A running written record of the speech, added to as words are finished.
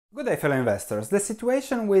Good day, fellow investors. The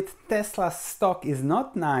situation with Tesla stock is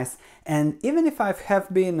not nice, and even if I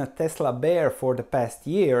have been a Tesla bear for the past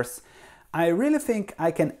years, I really think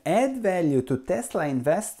I can add value to Tesla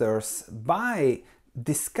investors by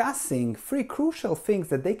discussing three crucial things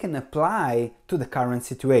that they can apply to the current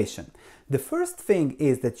situation. The first thing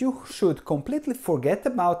is that you should completely forget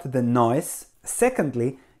about the noise.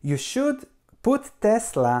 Secondly, you should put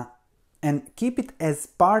Tesla and keep it as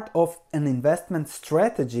part of an investment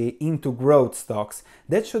strategy into growth stocks.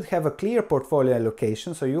 That should have a clear portfolio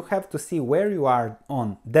allocation, so you have to see where you are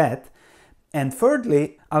on that. And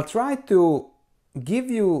thirdly, I'll try to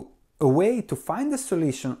give you a way to find a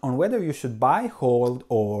solution on whether you should buy, hold,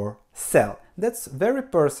 or sell. That's very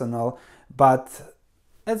personal, but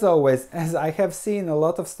as always, as I have seen a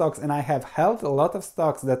lot of stocks and I have held a lot of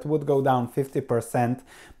stocks that would go down 50%,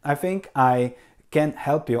 I think I can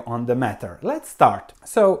help you on the matter. Let's start.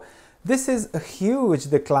 So this is a huge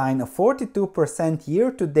decline of 42%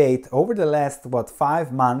 year to date over the last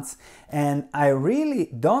 5 months, and I really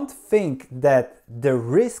don't think that the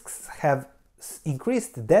risks have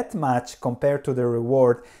increased that much compared to the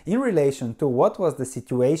reward in relation to what was the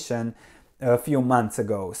situation a few months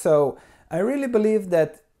ago. So I really believe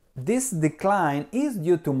that this decline is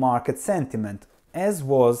due to market sentiment, as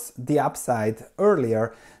was the upside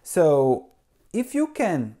earlier. So if you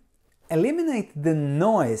can eliminate the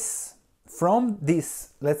noise from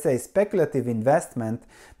this, let's say, speculative investment,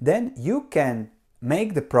 then you can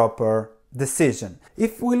make the proper decision.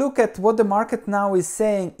 If we look at what the market now is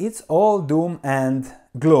saying, it's all doom and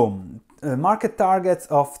gloom. Market targets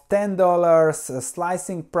of $10,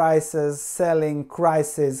 slicing prices, selling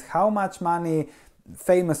crisis, how much money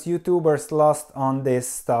famous YouTubers lost on this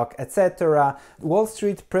stock, etc. Wall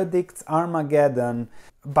Street predicts Armageddon.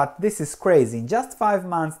 But this is crazy. In just 5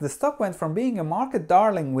 months, the stock went from being a market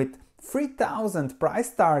darling with 3,000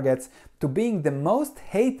 price targets to being the most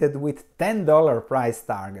hated with $10 price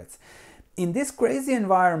targets. In this crazy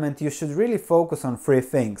environment, you should really focus on three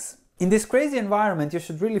things.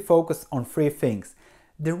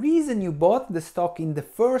 The reason you bought the stock in the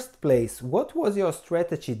first place, what was your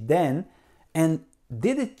strategy then, and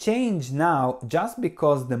did it change now just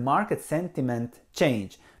because the market sentiment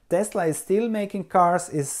changed? Tesla is still making cars,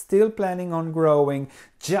 is still planning on growing,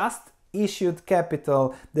 just issued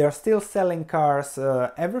capital, they are still selling cars,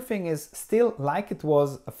 everything is still like it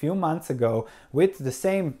was a few months ago with the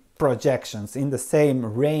same projections in the same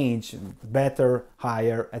range, better,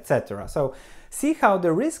 higher, etc. So see how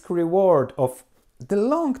the risk reward of the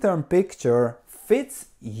long-term picture fits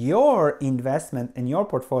your investment and your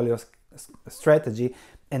portfolio strategy,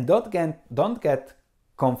 and don't get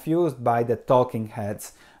confused by the talking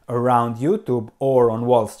heads around YouTube or on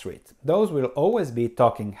Wall Street. Those will always be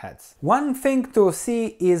talking heads. One thing to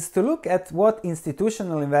see is to look at what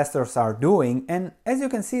institutional investors are doing, and as you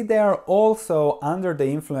can see, they are also under the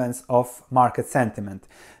influence of market sentiment.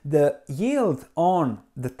 The yield on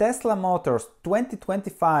the Tesla Motors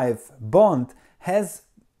 2025 bond has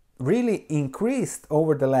really increased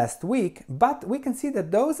over the last week, but we can see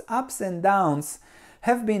that those ups and downs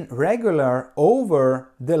have been regular over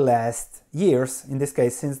the last years, in this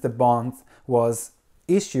case since the bond was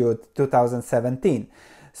issued 2017.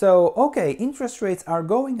 So okay, interest rates are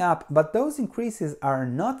going up, but those increases are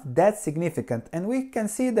not that significant, and we can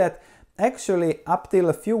see that actually up till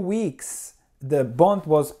a few weeks the bond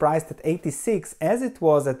was priced at 86 as it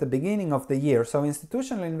was at the beginning of the year. So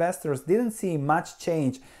institutional investors didn't see much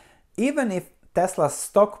change, even if Tesla's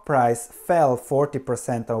stock price fell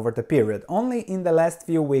 40% over the period. Only in the last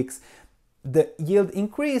few weeks the yield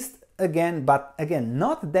increased again, but again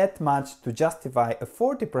not that much to justify a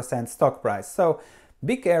 40% stock price. So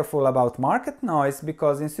be careful about market noise,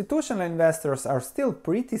 because institutional investors are still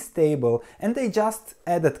pretty stable and they just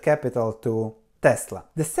added capital to Tesla.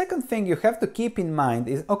 The second thing you have to keep in mind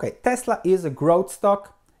is, okay, Tesla is a growth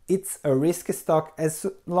stock. It's a risky stock. As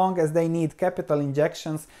long as they need capital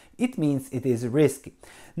injections, it means it is risky.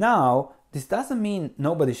 Now, this doesn't mean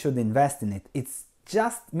nobody should invest in it. It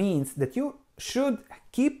just means that you should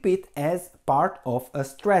keep it as part of a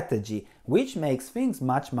strategy, which makes things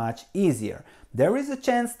much easier. There is a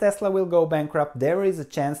chance Tesla will go bankrupt. There is a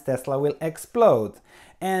chance Tesla will explode.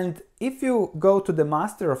 And if you go to the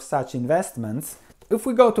master of such investments, if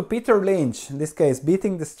we go to Peter Lynch, in this case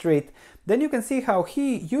beating the street, then you can see how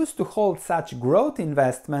he used to hold such growth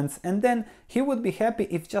investments, and then he would be happy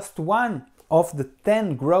if just one of the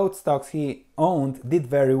 10 growth stocks he owned did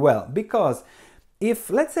very well. Because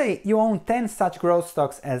if, let's say, you own 10 such growth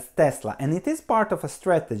stocks as Tesla and it is part of a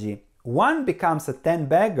strategy, one becomes a 10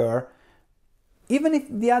 bagger, Even if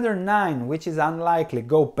the other 9, which is unlikely,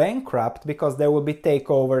 go bankrupt because there will be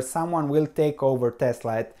takeovers, someone will take over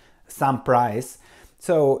Tesla at some price.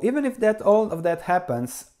 So even if all of that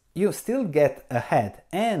happens, you still get ahead.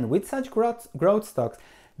 And with such growth stocks,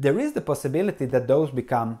 there is the possibility that those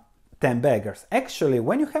become 10 baggers. Actually,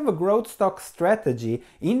 when you have a growth stock strategy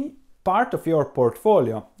in part of your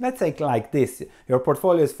portfolio, let's say like this, your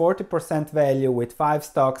portfolio is 40% value with 5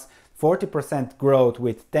 stocks, 40% growth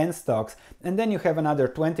with 10 stocks, and then you have another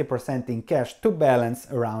 20% in cash to balance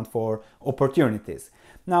around for opportunities.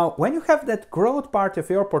 Now, when you have that growth part of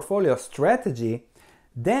your portfolio strategy,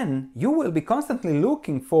 then you will be constantly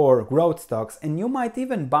looking for growth stocks, and you might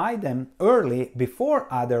even buy them early before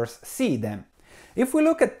others see them. If we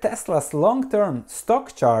look at Tesla's long-term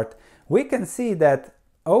stock chart, we can see that,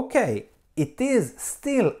 okay, it is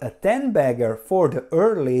still a 10-bagger for the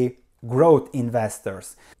early growth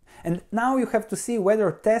investors. And now you have to see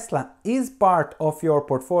whether Tesla is part of your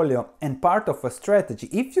portfolio and part of a strategy.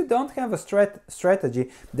 If you don't have a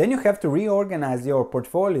strategy, then you have to reorganize your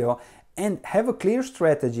portfolio and have a clear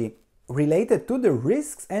strategy related to the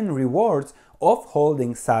risks and rewards of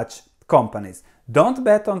holding such companies. Don't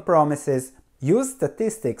bet on promises. Use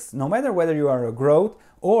statistics, no matter whether you are a growth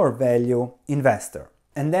or value investor.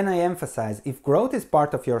 And then I emphasize, if growth is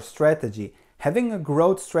part of your strategy, having a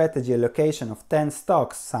growth strategy allocation of 10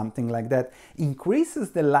 stocks, something like that,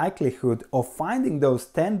 increases the likelihood of finding those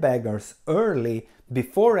 10 baggers early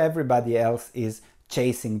before everybody else is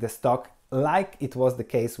chasing the stock, like it was the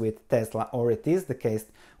case with Tesla, or it is the case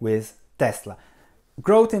with Tesla.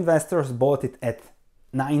 Growth investors bought it at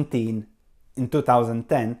 19 in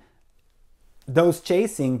 2010. Those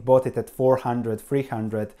chasing bought it at 400,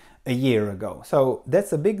 300 a year ago. So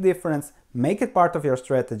that's a big difference. Make it part of your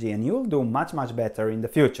strategy and you'll do much better in the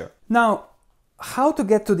future. Now, how to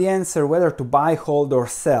get to the answer whether to buy, hold or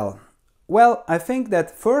sell? Well, I think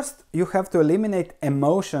that first you have to eliminate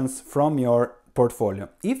emotions from your portfolio.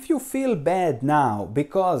 If you feel bad now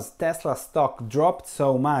because Tesla stock dropped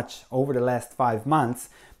so much over the last 5 months,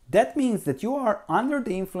 that means that you are under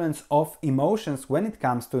the influence of emotions when it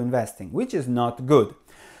comes to investing, which is not good.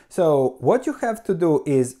 So what you have to do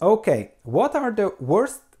is, okay, what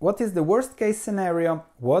is the worst case scenario?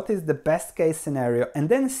 What is the best case scenario? And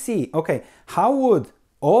then see, okay, how would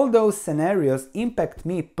all those scenarios impact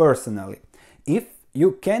me personally? If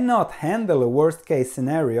you cannot handle a worst case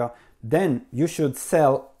scenario, then you should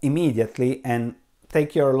sell immediately and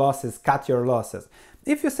take your losses, cut your losses.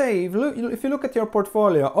 If you say, if you look at your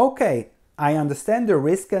portfolio, okay, I understand the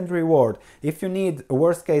risk and reward. If you need a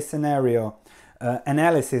worst case scenario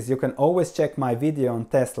analysis, you can always check my video on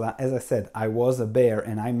Tesla. As I said, I was a bear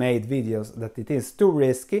and I made videos that it is too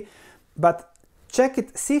risky, but check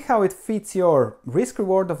it, see how it fits your risk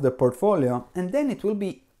reward of the portfolio, and then it will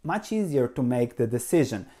be much easier to make the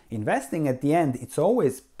decision. Investing at the end, it's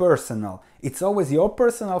always personal. It's always your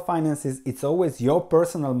personal finances. It's always your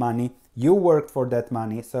personal money. You worked for that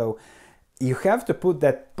money. So you have to put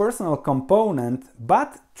that personal component,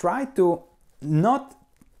 but try to not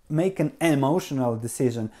make an emotional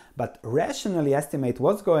decision, but rationally estimate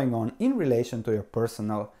what's going on in relation to your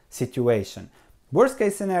personal situation. Worst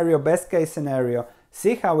case scenario, best case scenario,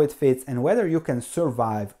 see how it fits and whether you can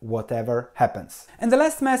survive whatever happens. And the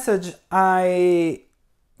last message, I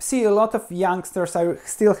see a lot of youngsters, I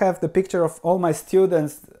still have the picture of all my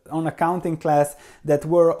students on accounting class that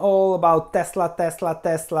were all about Tesla,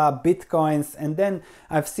 Bitcoins, and then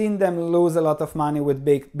I've seen them lose a lot of money with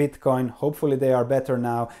Bitcoin. Hopefully they are better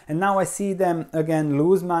now. And now I see them again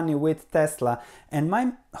lose money with Tesla. And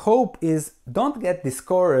my hope is, don't get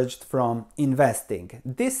discouraged from investing.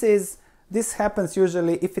 This happens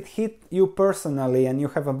usually if it hit you personally and you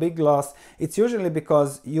have a big loss, it's usually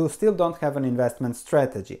because you still don't have an investment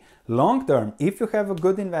strategy. Long term, if you have a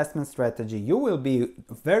good investment strategy, you will be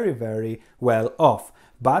very well off.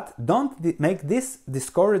 But don't make this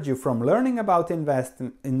discourage you from learning about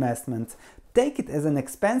investments. Take it as an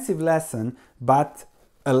expensive lesson, but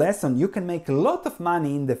a lesson you can make a lot of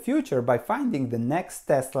money in the future by finding the next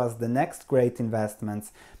Teslas, the next great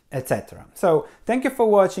investments, etc. So thank you for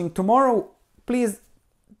watching. Tomorrow, please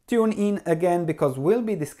tune in again because we'll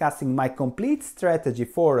be discussing my complete strategy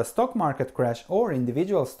for a stock market crash or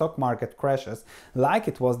individual stock market crashes, like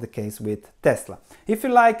it was the case with Tesla. If you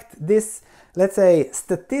liked this, let's say,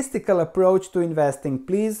 statistical approach to investing,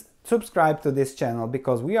 please subscribe to this channel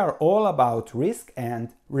because we are all about risk and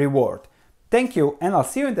reward. Thank you, and I'll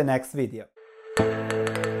see you in the next video.